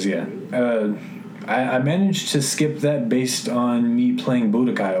sagas, yeah. I managed to skip that based on me playing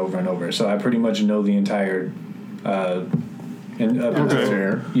Budokai over and over, so I pretty much know the entire. Okay.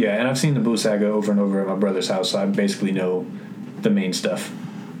 Yeah, and I've seen the Buu saga over and over at my brother's house, so I basically know the main stuff.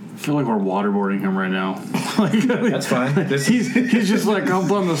 I feel like we're waterboarding him right now. That's fine. He's just like,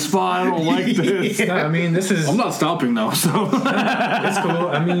 I'm on the spot. I don't like this. No, I mean, this is I'm not stopping though. So it's cool.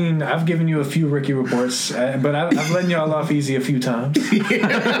 I mean, I've given you a few Ricky reports, but I've letting y'all off easy a few times. Like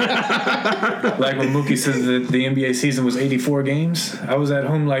when Mookie says that the NBA season was 84 games, I was at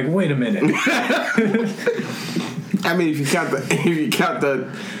home like, wait a minute. I mean, if you count the,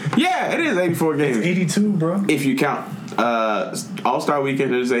 yeah, it is 84 games. 82, bro. If you count All-Star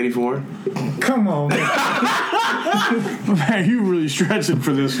Weekend, it is 84. Come on, man. man, you really stretching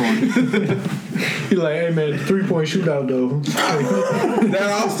for this one. You're like, hey man, 3-point shootout though.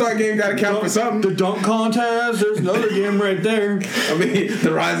 That All-Star game got to count for something. The dunk contest. There's another game right there. I mean,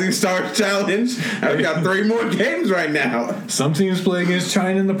 the Rising Stars Challenge. I've got 3 more games right now. Some teams play against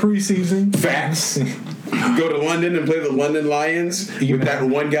China in the preseason. Facts. Go to London and play the London Lions with that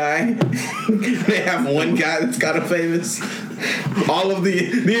one guy. They have one guy that's kind of famous. All of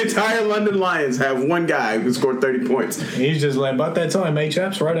the entire London Lions have one guy who scored 30 points. He's just like, about that time, mate,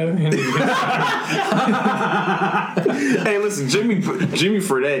 chaps, right over. Hey, listen, Jimmy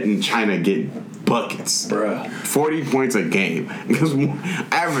Fredette in China get buckets. Bruh. 40 points a game. Because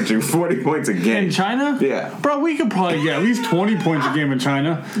averaging 40 points a game. In China? Yeah. Bro, we could probably get at least 20 points a game in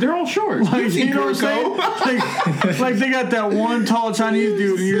China. They're all short. Like, you know what I'm saying? Like they got that one tall Chinese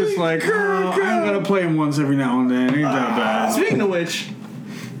dude, and you're just like, oh, I gotta play him once every now and then. Ain't that bad? Speaking of which,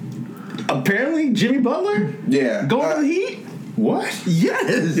 apparently Jimmy Butler Yeah. going to the Heat. What?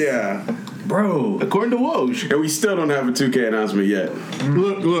 Yes. Yeah. Bro. According to Woj. And we still don't have a 2K announcement yet.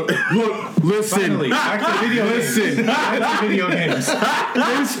 Look, listen. Finally, back to video games. Back to video games.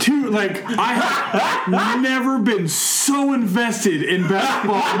 There's two, like, I have never been so invested in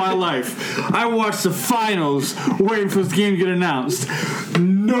basketball in my life. I watched the finals waiting for this game to get announced.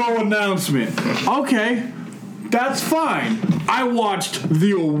 No announcement. Okay. That's fine. I watched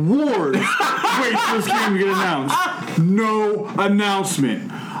the awards wait for this game to get announced. No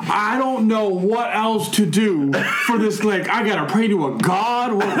announcement. I don't know what else to do for this. Like, I gotta pray to a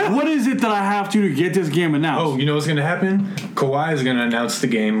god. What is it that I have to get this game announced? Oh, you know what's gonna happen? Kawhi is gonna announce the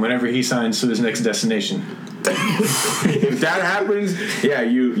game whenever he signs to his next destination. If that happens, yeah,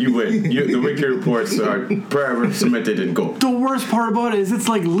 you win. The Wiki reports are forever cemented in gold. The worst part about it is it's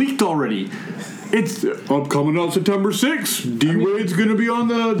like leaked already. It's upcoming out September 6th. D-Wade's gonna be on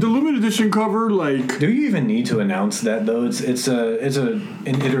the limited edition cover. Like, do you even need to announce that though? It's an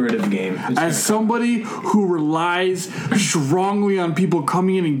iterative game. As somebody who relies strongly on people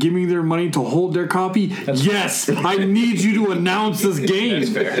coming in and giving their money to hold their copy, yes, I need you to announce this game.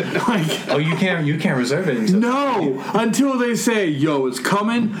 That's fair. Like, oh, you can't reserve it until they say, yo, it's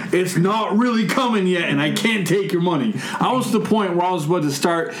coming. It's not really coming yet, and I can't take your money. I was to the point where I was about to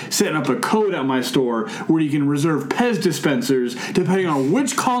start setting up a code at my store where you can reserve Pez dispensers depending on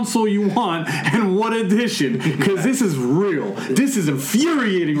which console you want and what edition, because this is real. This is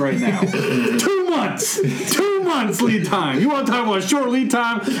infuriating right now. 2 months lead time. You want to talk about short lead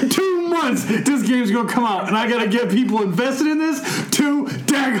time? 2 months this game's gonna come out, and I gotta get people invested in this. 2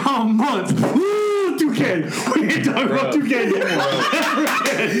 daggone months. Woo, 2K. We ain't talking about 2K anymore.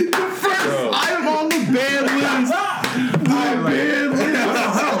 I'm on the bad list.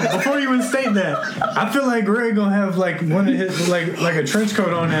 Before you even state that, I feel like Greg gonna have like one of his like a trench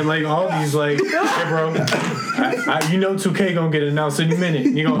coat on and like all these like, hey bro, you know 2K gonna get announced any minute.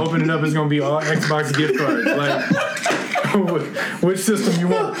 You gonna open it up, it's gonna be all Xbox gift cards. Like, which system you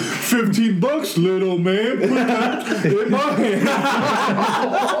want? $15, little man. Put that in my hand.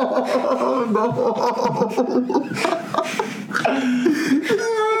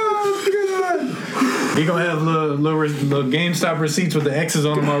 He gonna have little GameStop receipts with the X's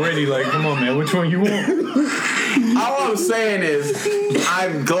on them already. Like, come on, man, which one you want? All I'm saying is,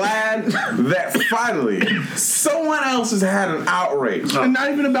 I'm glad that finally someone else has had an outrage. And not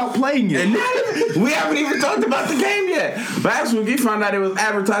even about playing it. And we haven't even talked about the game yet. Last week, we found out it was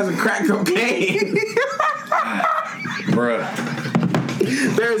advertising crack cocaine. Bruh.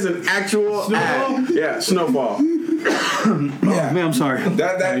 There's an actual ad. Yeah, Snowball. Man, I'm sorry. You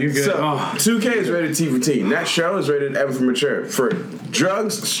good. So, 2K is rated T for teen. That show is rated M for mature. For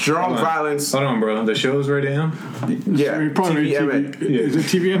drugs, strong violence. Hold on, bro. The show's rated M? Yeah, TVMA. Is it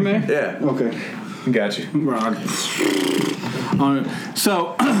TVMA? Yeah. Okay. Got you.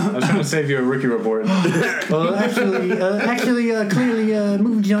 So I was trying to save you a rookie report. Well, clearly,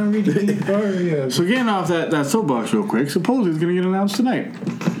 movie genre rated. So getting off that soapbox real quick, supposedly it's going to get announced tonight.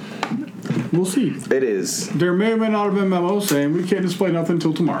 We'll see. It is. There may or may not have been memos saying we can't display nothing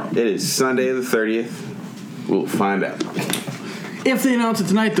until tomorrow. It is Sunday the 30th. We'll find out. If they announce it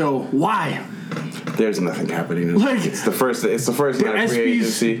tonight, though, why? There's nothing happening. Like, it's the first night of free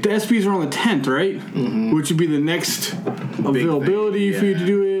agency. The SPs are on the 10th, right? Mm-hmm. Which would be the next availability for you to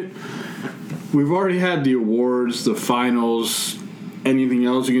do it. We've already had the awards, the finals. Anything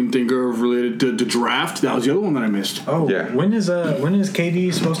else you can think of related to the draft? That was the other one that I missed. Oh, yeah. When is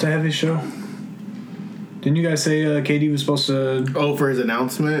KD supposed to have his show? Didn't you guys say KD was supposed to? Oh, for his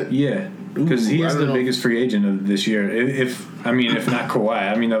announcement? Yeah, because he is the biggest free agent of this year. If not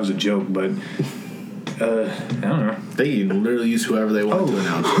Kawhi, I mean that was a joke, but I don't know. They can literally use whoever they want to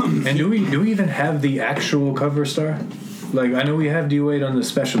announce it. And do we even have the actual cover star? Like, I know we have D-Wade on the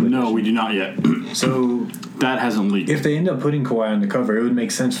special edition. No, we do not yet. So that hasn't leaked. If they end up putting Kawhi on the cover, it would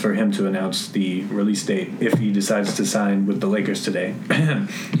make sense for him to announce the release date if he decides to sign with the Lakers today.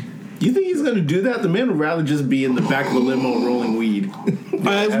 You think he's going to do that? The man would rather just be in the back of a limo rolling weed.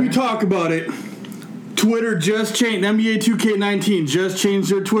 As we talk about it, Twitter just changed. NBA 2K19 just changed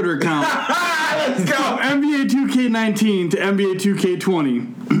their Twitter account. Let's go. NBA 2K19 to NBA 2K20.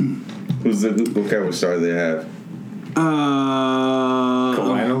 What kind of star do they have?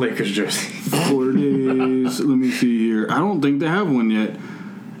 Kawhi in a Lakers jersey. 4 days. Let me see here. I don't think they have one yet.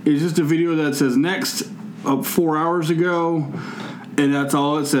 It's just a video that says next up 4 hours ago, and that's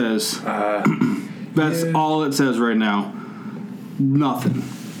all it says. That's all it says right now. Nothing.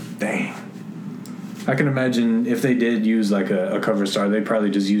 Dang. I can imagine if they did use like a cover star, they'd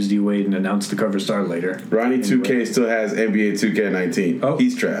probably just use D-Wade and announce the cover star later. Ronnie 2K still has NBA 2K19. Oh,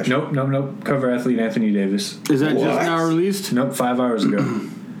 he's trash. Nope. Cover athlete Anthony Davis. Is that just now released? Nope, 5 hours ago.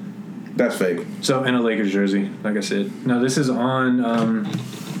 That's fake. So, in a Lakers jersey, like I said. No, this is on...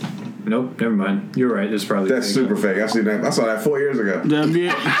 Nope, never mind. You're right. It's probably that's super fake. I saw that 4 years ago. The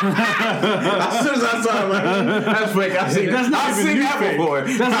NBA. As soon as I saw it, like, that's fake. I've seen that before.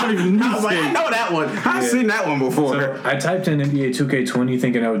 That's not even new. I was like, I know that one. I've seen that one before. So I typed in NBA 2K20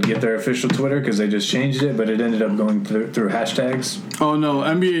 thinking I would get their official Twitter because they just changed it, but it ended up going through hashtags. Oh no,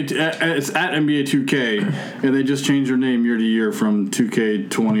 it's at NBA 2K, and they just changed their name year to year from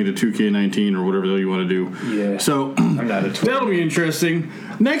 2K20 to 2K19 or whatever the hell you want to do. Yeah. So I'm not a Twitter. That'll be interesting.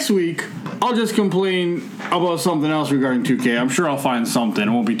 Next week, week, I'll just complain about something else regarding 2K. I'm sure I'll find something.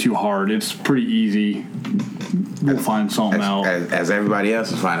 It won't be too hard. It's pretty easy. We'll find something out. As everybody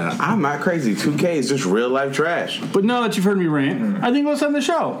else is finding out. I'm not crazy. 2K is just real life trash. But now that you've heard me rant, I think let's end the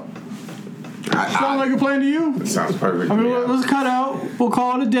show. Sound like a plan to you? It sounds perfect. I mean, let's cut out. We'll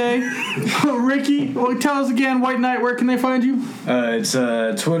call it a day. Ricky, tell us again, White Knight, where can they find you? It's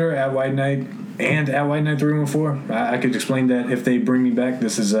Twitter at White Knight and at White Knight 314. I could explain that if they bring me back.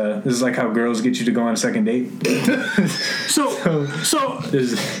 This is like how girls get you to go on a second date. So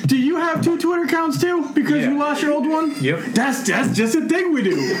do you have 2 Twitter accounts too? Because you lost your old one? Yep. That's just a thing we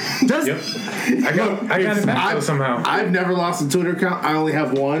do. Yep. I got it back though somehow. I've never lost a Twitter account. I only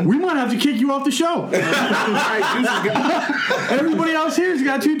have one. We might have to kick you off the show. Everybody else here's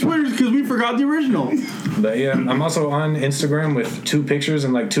got 2 Twitters because we forgot the original. But yeah, I'm also on Instagram with 2 pictures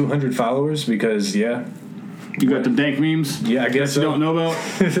and like 200 followers because you got them dank memes. I guess you don't know about.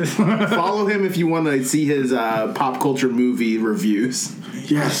 Follow him if you want to see his pop culture movie reviews.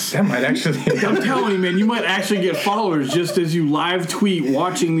 Yes, that might actually. I'm telling you, man, you might actually get followers just as you live tweet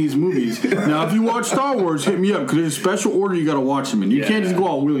watching these movies. Now, if you watch Star Wars, hit me up because there's a special order you got to watch them in. You can't just go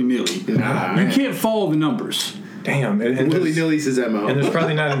all willy nilly. You can't follow the numbers. Damn. And willy nilly's his MO. And there's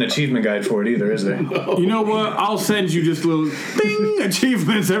probably not an achievement guide for it either, is there? You know what? I'll send you just little ding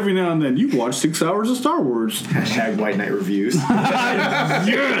achievements every now and then. You watch 6 hours of Star Wars. # White Knight reviews.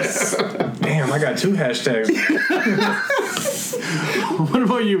 Yes. Damn, I got 2 hashtags. What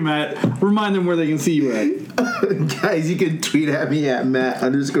about you, Matt? Remind them where they can see you at. Guys, you can tweet at me at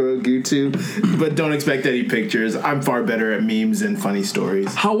Matt_Gutu, but don't expect any pictures. I'm far better at memes and funny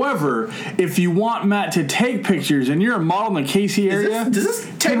stories. However, if you want Matt to take pictures and you're a model in the KC area, Does this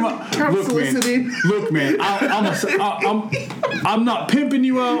count soliciting? Look, man, I'm not pimping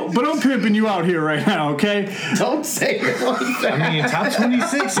you out, but I'm pimping you out here right now, okay? Don't say it like that. I mean, top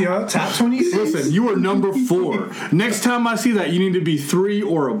 26, yo. Top 26. Listen, you are number 4. Next time I see that, you need to be 3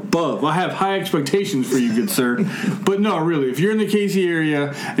 or above. I have high expectations for you, good sir. But no, really, if you're in the KC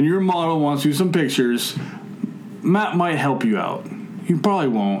area and your model wants to do some pictures, Matt might help you out. You probably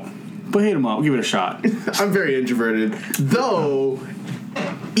won't, but hit him up. Give it a shot. I'm very introverted, though.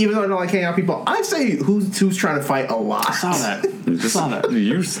 Even though I don't like hanging out with people, I say who's trying to fight a lot. I saw that.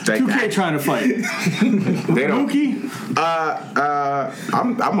 You 2K trying to fight. They don't. Mookie?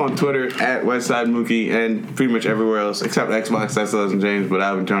 I'm on Twitter at Westside Mookie and pretty much everywhere else except Xbox. That's Cousin James, but I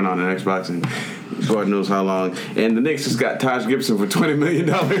haven't turned on an Xbox in God knows how long. And the Knicks just got Taj Gibson for $20 million.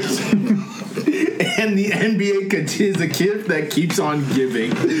 And the NBA is a gift that keeps on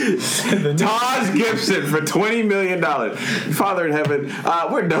giving. Taj Gibson for $20 million. Father in heaven,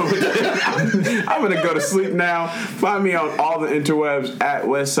 we're done with it. I'm going to go to sleep now. Find me on all the interwebs at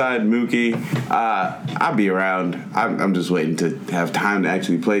Westside Mookie. I'll be around. I'm just waiting to have time to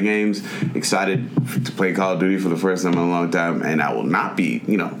actually play games. Excited to play Call of Duty for the first time in a long time. And I will not be,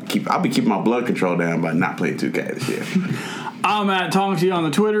 I'll be keeping my blood control down by not playing 2K this year. I'm at Tongsi on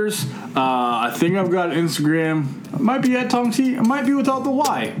the Twitters. I think I've got Instagram. It might be at Tongsi. It might be without the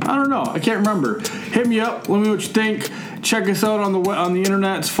Y. I don't know. I can't remember. Hit me up. Let me know what you think. Check us out on the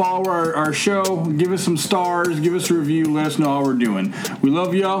internet. Follow our show. Give us some stars. Give us a review. Let us know how we're doing. We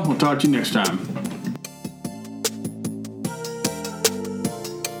love y'all. We'll talk to you next time.